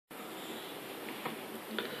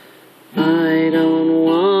don't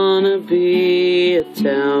wanna be a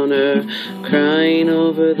downer, crying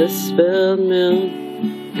over the spilled milk.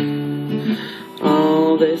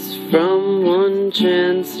 All this from one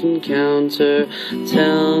chance encounter.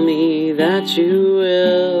 Tell me that you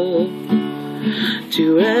will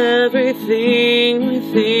do everything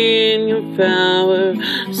within your power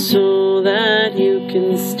so that you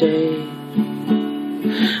can stay.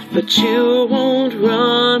 But you won't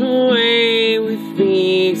run away with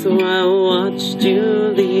me, so I watched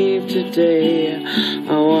you leave today.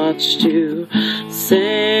 I watched you sail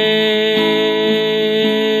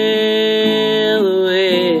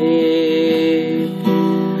away.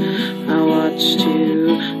 I watched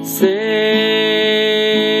you sail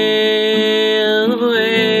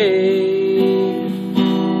away.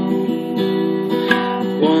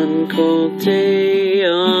 One cold day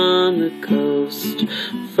on the coast,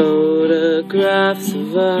 photographs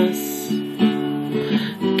of us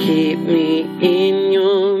keep me in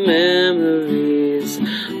your memories,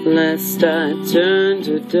 lest I turn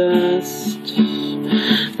to dust.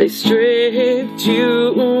 They stripped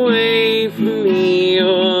you away from me,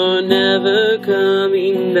 you're never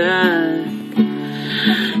coming back.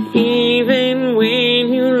 Even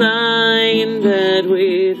when you lie in bed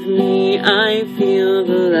with me, I feel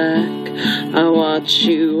the lack. I watch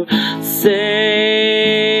you sail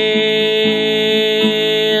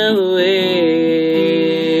away.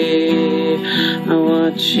 I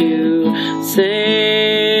watch you sail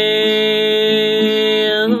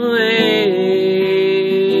away.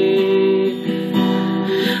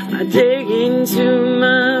 I dig into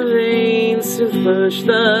my veins to flush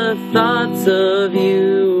the thoughts of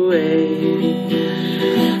you away.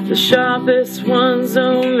 The sharpest ones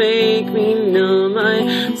don't make me numb.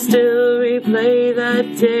 I still replay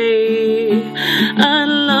that day. I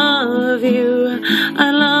love you,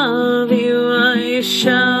 I love you. I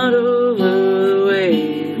shout over the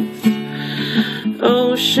waves.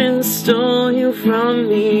 Ocean stole you from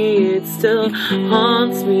me, it still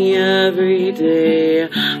haunts me every day.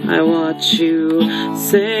 I watch you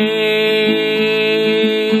sail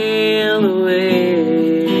away.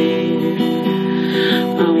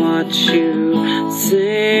 I watch you sail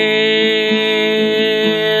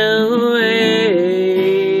away.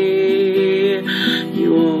 You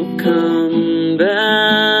won't come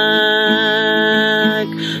back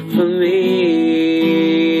for me.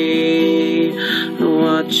 I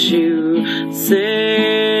watch you sail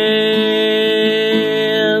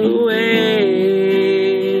away.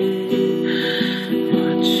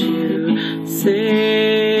 Watch you sail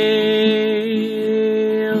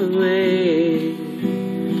away.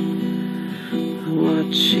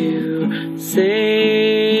 Watch you sail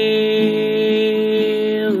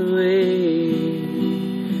away,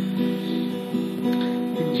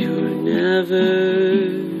 and you're never